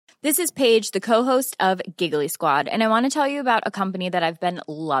This is Paige, the co-host of Giggly Squad, and I want to tell you about a company that I've been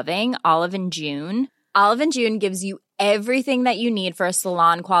loving, Olive and June. Olive and June gives you everything that you need for a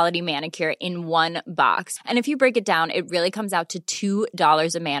salon-quality manicure in one box. And if you break it down, it really comes out to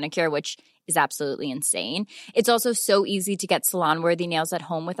 $2 a manicure, which is absolutely insane. It's also so easy to get salon-worthy nails at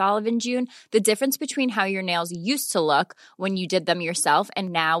home with Olive and June. The difference between how your nails used to look when you did them yourself and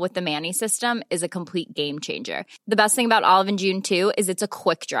now with the Mani system is a complete game changer. The best thing about Olive and June, too, is it's a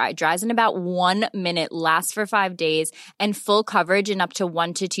quick dry. Dries in about 1 minute, lasts for 5 days, and full coverage in up to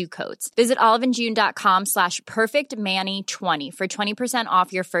 1 to 2 coats. Visit oliveandjune.com/perfectmani20 for 20%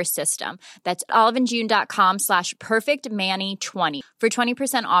 off your first system. That's oliveandjune.com/perfectmani20 for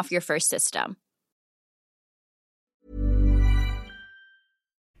 20% off your first system.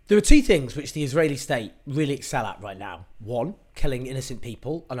 There are two things which the Israeli state really excel at right now. One, killing innocent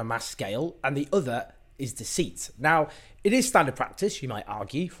people on a mass scale, and the other is deceit. Now, it is standard practice, you might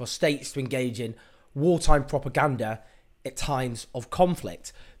argue, for states to engage in wartime propaganda at times of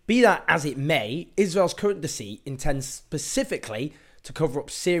conflict. Be that as it may, Israel's current deceit intends specifically to cover up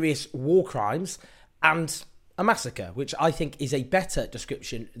serious war crimes and a massacre, which I think is a better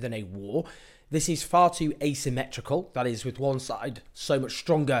description than a war. This is far too asymmetrical, that is, with one side so much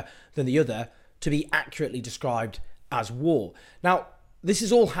stronger than the other, to be accurately described as war. Now, this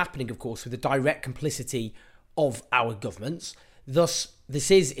is all happening, of course, with the direct complicity of our governments. Thus,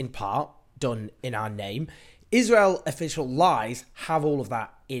 this is, in part, done in our name. Israel official lies have all of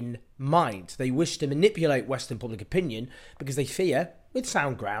that in mind. They wish to manipulate Western public opinion because they fear, with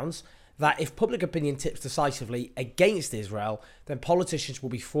sound grounds, that if public opinion tips decisively against Israel, then politicians will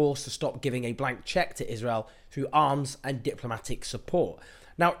be forced to stop giving a blank check to Israel through arms and diplomatic support.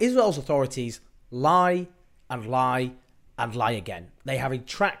 Now, Israel's authorities lie and lie and lie again. They have a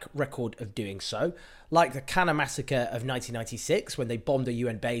track record of doing so, like the Cana massacre of 1996, when they bombed a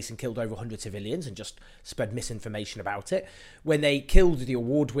UN base and killed over 100 civilians and just spread misinformation about it, when they killed the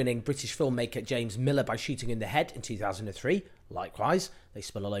award-winning British filmmaker James Miller by shooting in the head in 2003, likewise, they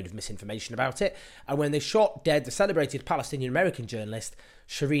spun a load of misinformation about it, and when they shot dead the celebrated Palestinian-American journalist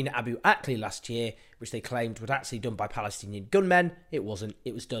Shireen Abu Akleh last year, which they claimed was actually done by Palestinian gunmen. It wasn't.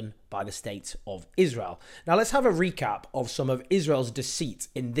 It was done by the state of Israel. Now let's have a recap of some of Israel's deceit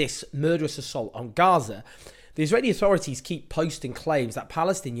in this murderous assault on Gaza. The Israeli authorities keep posting claims that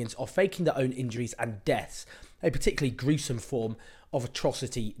Palestinians are faking their own injuries and deaths, a particularly gruesome form of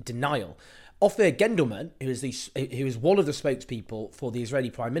atrocity denial. Ofer Gendelman, who is one of the spokespeople for the Israeli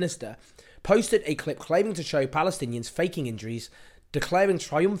Prime Minister, posted a clip claiming to show Palestinians faking injuries, declaring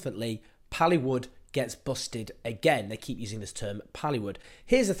triumphantly, Pallywood gets busted again. They keep using this term, Pallywood.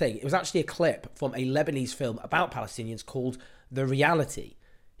 Here's the thing. It was actually a clip from a Lebanese film about Palestinians called The Reality.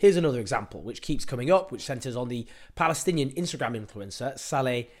 Here's another example, which keeps coming up, which centres on the Palestinian Instagram influencer,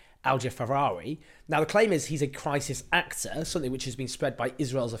 Saleh Al-Jafari. Now, the claim is he's a crisis actor, something which has been spread by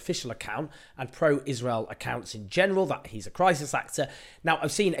Israel's official account and pro-Israel accounts in general, that he's a crisis actor. Now,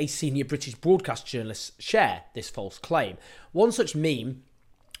 I've seen a senior British broadcast journalist share this false claim. One such meme,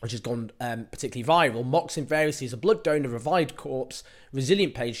 which has gone particularly viral, mocks him variously as a blood donor, revived corpse,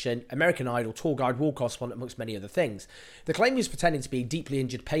 resilient patient, American Idol, tour guide, war correspondent, amongst many other things. The claim he's pretending to be a deeply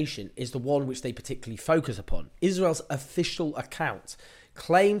injured patient is the one which they particularly focus upon. Israel's official account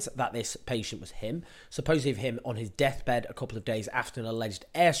claimed that this patient was him, supposedly of him on his deathbed a couple of days after an alleged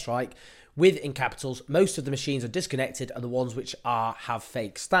airstrike, with, in capitals, most of the machines are disconnected and the ones which are have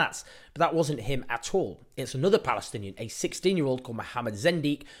fake stats. But that wasn't him at all. It's another Palestinian, a 16-year-old called Mohammed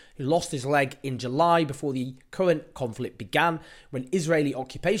Zendik, who lost his leg in July before the current conflict began, when Israeli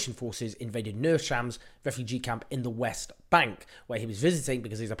occupation forces invaded Nur Shams refugee camp in the West Bank, where he was visiting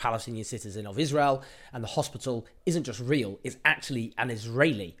because he's a Palestinian citizen of Israel, and the hospital isn't just real, it's actually an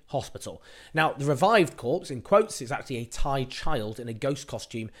Israeli hospital. Now, the revived corpse, in quotes, is actually a Thai child in a ghost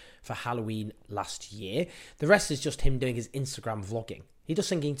costume for Halloween last year. The rest is just him doing his Instagram vlogging. He does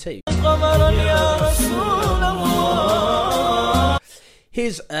singing too.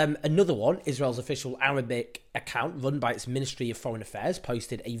 Here's another one. Israel's official Arabic account, run by its Ministry of Foreign Affairs,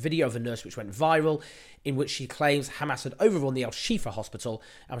 posted a video of a nurse which went viral, in which she claims Hamas had overrun the Al-Shifa hospital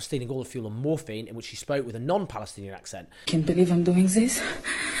and was stealing all the fuel and morphine, in which she spoke with a non-Palestinian accent. Can't believe I'm doing this,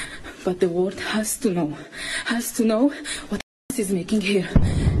 but the world has to know what Hamas is making here.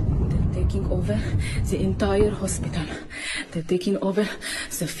 They're taking over the entire hospital. They're taking over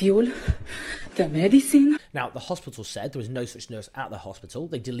the fuel, the medicine. Now, the hospital said there was no such nurse at the hospital.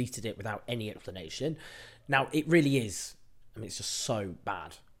 They deleted it without any explanation. Now, it really is, I mean, it's just so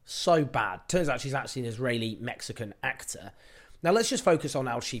bad. So bad. Turns out she's actually an Israeli-Mexican actor. Now let's just focus on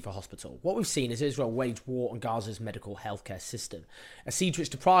Al-Shifa Hospital. What we've seen is Israel wage war on Gaza's medical healthcare system, a siege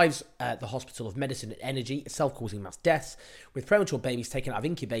which deprives the hospital of medicine and energy, itself causing mass deaths, with premature babies taken out of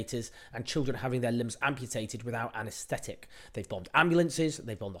incubators and children having their limbs amputated without anaesthetic. They've bombed ambulances,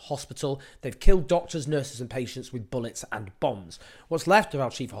 they've bombed the hospital, they've killed doctors, nurses and patients with bullets and bombs. What's left of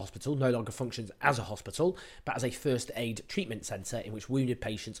Al-Shifa Hospital no longer functions as a hospital, but as a first aid treatment centre in which wounded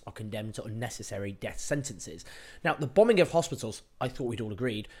patients are condemned to unnecessary death sentences. Now, the bombing of hospitals, I thought we'd all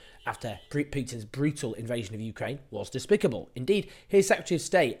agreed, after Putin's brutal invasion of Ukraine was despicable. Indeed, here's Secretary of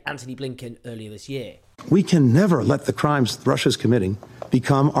State Antony Blinken earlier this year. We can never let the crimes Russia's committing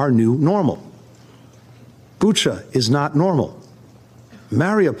become our new normal. Bucha is not normal.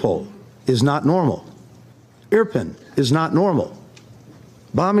 Mariupol is not normal. Irpin is not normal.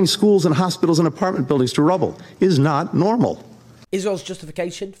 Bombing schools and hospitals and apartment buildings to rubble is not normal. Israel's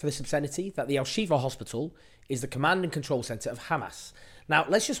justification for this obscenity, that the Al-Shifa Hospital is the command and control centre of Hamas. Now,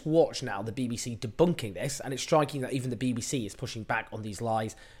 let's just watch now the BBC debunking this, and it's striking that even the BBC is pushing back on these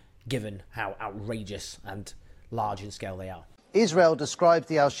lies, given how outrageous and large in scale they are. Israel describes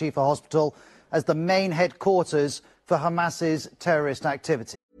the Al-Shifa Hospital as the main headquarters for Hamas's terrorist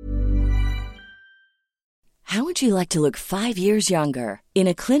activity. How would you like to look 5 years younger? In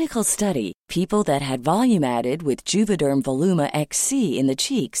a clinical study, people that had volume added with Juvederm Voluma XC in the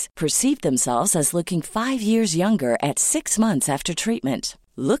cheeks perceived themselves as looking 5 years younger at 6 months after treatment.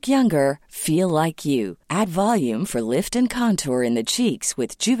 Look younger, feel like you. Add volume for lift and contour in the cheeks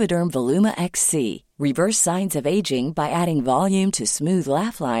with Juvederm Voluma XC. Reverse signs of aging by adding volume to smooth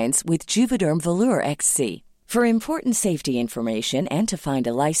laugh lines with Juvederm Volure XC. For important safety information and to find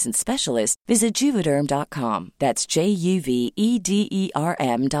a licensed specialist, visit Juvederm.com. That's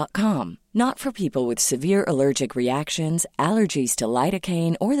JUVEDERM.com. Not for people with severe allergic reactions, allergies to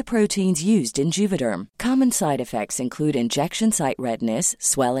lidocaine, or the proteins used in Juvederm. Common side effects include injection site redness,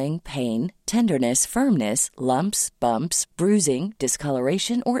 swelling, pain, tenderness, firmness, lumps, bumps, bruising,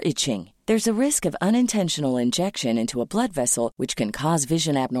 discoloration, or itching. There's a risk of unintentional injection into a blood vessel, which can cause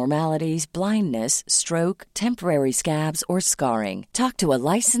vision abnormalities, blindness, stroke, temporary scabs, or scarring. Talk to a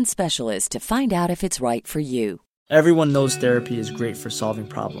licensed specialist to find out if it's right for you. Everyone knows therapy is great for solving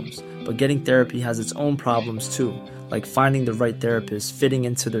problems, but getting therapy has its own problems too, like finding the right therapist, fitting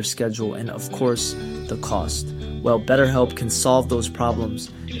into their schedule, and of course, the cost. Well, BetterHelp can solve those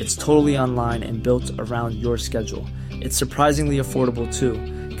problems. It's totally online and built around your schedule. It's surprisingly affordable too.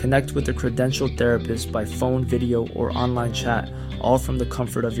 Connect with a credentialed therapist by phone, video, or online chat, all from the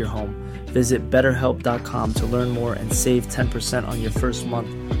comfort of your home. Visit BetterHelp.com to learn more and save 10% on your first month.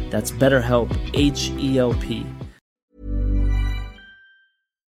 That's BetterHelp, H-E-L-P.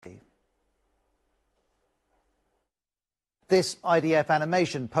 This IDF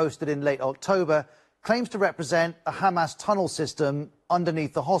animation, posted in late October, claims to represent a Hamas tunnel system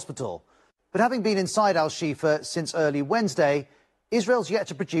underneath the hospital. But having been inside Al-Shifa since early Wednesday, Israel's yet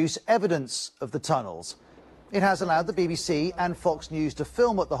to produce evidence of the tunnels. It has allowed the BBC and Fox News to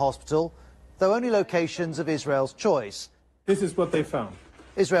film at the hospital, though only locations of Israel's choice. This is what they found.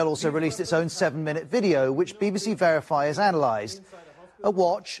 Israel also released its own 7-minute video, which BBC Verify has analysed. A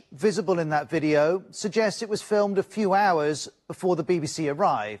watch, visible in that video, suggests it was filmed a few hours before the BBC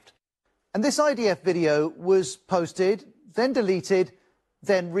arrived. And this IDF video was posted, then deleted,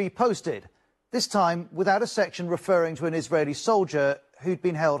 then reposted, this time without a section referring to an Israeli soldier who'd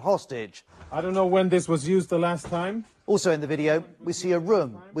been held hostage. I don't know when this was used the last time. Also in the video, we see a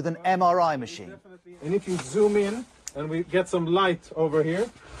room with an MRI machine. And if you zoom in and we get some light over here,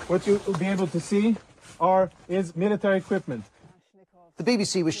 what you'll be able to see is military equipment. The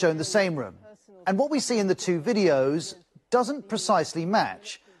BBC was shown the same room. And what we see in the two videos doesn't precisely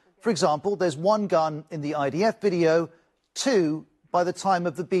match. For example, there's one gun in the IDF video, two by the time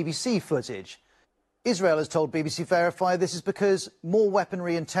of the BBC footage. Israel has told BBC Verify this is because more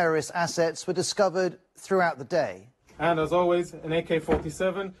weaponry and terrorist assets were discovered throughout the day. And as always, an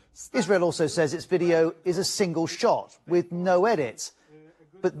AK-47. Israel also says its video is a single shot with no edits.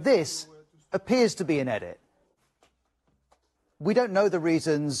 But this appears to be an edit. We don't know the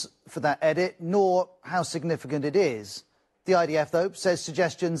reasons for that edit, nor how significant it is. The IDF, though, says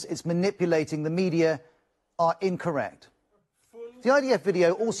suggestions it's manipulating the media are incorrect. The IDF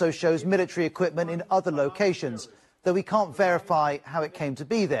video also shows military equipment in other locations, though we can't verify how it came to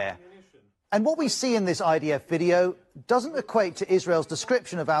be there. And what we see in this IDF video doesn't equate to Israel's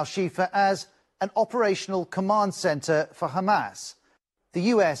description of Al-Shifa as an operational command center for Hamas.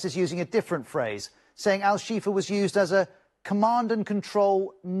 The US is using a different phrase, saying Al-Shifa was used as a command and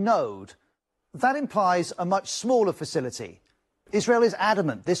control node. That implies a much smaller facility. Israel is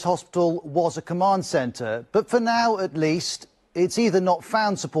adamant this hospital was a command center, but for now, at least, It's either not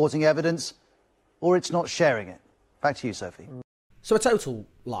found supporting evidence or it's not sharing it. Back to you, Sophie. So a total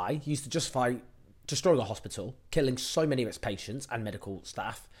lie used to justify destroying a hospital, killing so many of its patients and medical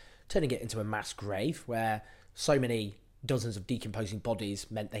staff, turning it into a mass grave where so many dozens of decomposing bodies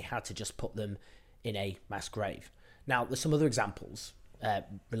meant they had to just put them in a mass grave. Now, there's some other examples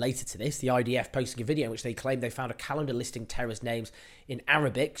related to this. The IDF posting a video in which they claimed they found a calendar listing terrorist names in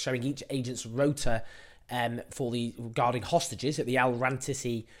Arabic, showing each agent's rota for the guarding hostages at the Al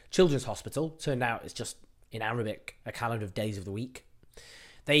Rantisi Children's Hospital. Turned out it's just, in Arabic, a calendar of days of the week.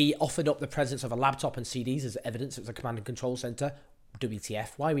 They offered up the presence of a laptop and CDs as evidence it was a command and control centre.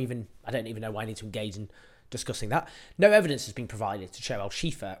 WTF? I don't even know why I need to engage in discussing that. No evidence has been provided to show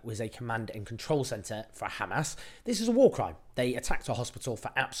Al-Shifa was a command and control centre for Hamas. This is a war crime. They attacked a hospital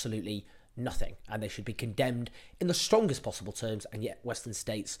for absolutely nothing, and they should be condemned in the strongest possible terms, and yet Western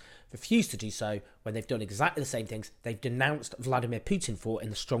states refuse to do so when they've done exactly the same things they've denounced Vladimir Putin for in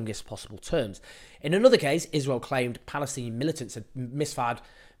the strongest possible terms. In another case, Israel claimed Palestinian militants had misfired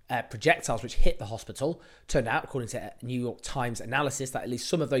projectiles which hit the hospital. Turned out, according to a New York Times analysis, that at least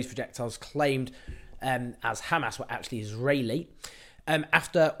some of those projectiles claimed as Hamas were actually Israeli.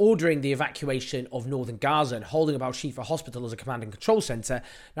 After ordering the evacuation of northern Gaza and holding up Al-Shifa Hospital as a command and control centre,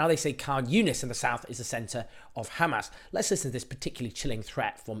 now they say Khan Yunis in the south is the centre of Hamas. Let's listen to this particularly chilling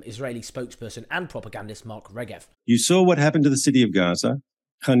threat from Israeli spokesperson and propagandist Mark Regev. You saw what happened to the city of Gaza.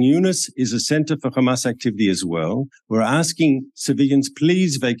 Khan Yunis is a centre for Hamas activity as well. We're asking civilians,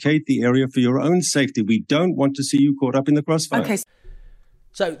 please vacate the area for your own safety. We don't want to see you caught up in the crossfire. Okay.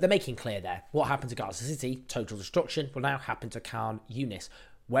 So they're making clear there what happened to Gaza City, total destruction, will now happen to Khan Yunis.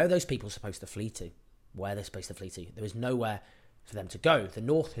 Where are those people supposed to flee to? Where are they supposed to flee to? There is nowhere for them to go. The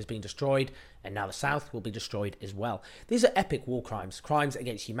north has been destroyed, and now the south will be destroyed as well. These are epic war crimes, crimes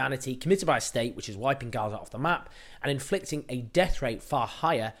against humanity committed by a state which is wiping Gaza off the map and inflicting a death rate far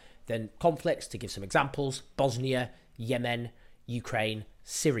higher than conflicts, to give some examples, Bosnia, Yemen, Ukraine,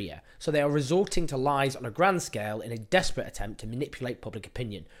 Syria. So they are resorting to lies on a grand scale in a desperate attempt to manipulate public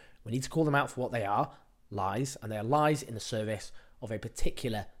opinion. We need to call them out for what they are, lies, and they are lies in the service of a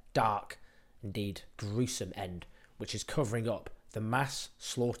particular dark, indeed gruesome end, which is covering up the mass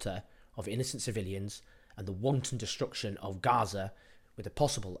slaughter of innocent civilians and the wanton destruction of Gaza with the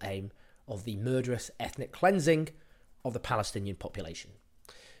possible aim of the murderous ethnic cleansing of the Palestinian population.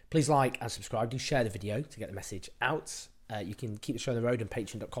 Please like and subscribe. Do share the video to get the message out. You can keep the show on the road on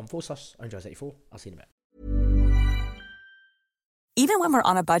patreon.com/OwenJones84. I'll see you in a bit. Even when we're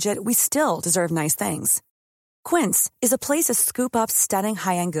on a budget, we still deserve nice things. Quince is a place to scoop up stunning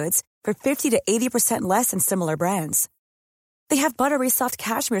high-end goods for 50 to 80% less than similar brands. They have buttery soft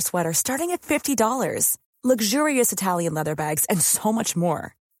cashmere sweaters starting at $50, luxurious Italian leather bags, and so much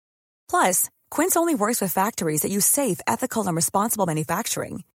more. Plus, Quince only works with factories that use safe, ethical, and responsible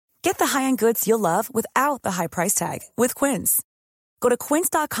manufacturing. Get the high-end goods you'll love without the high price tag with Quince. Go to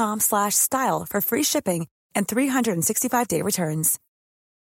quince.com/style for free shipping and 365-day returns.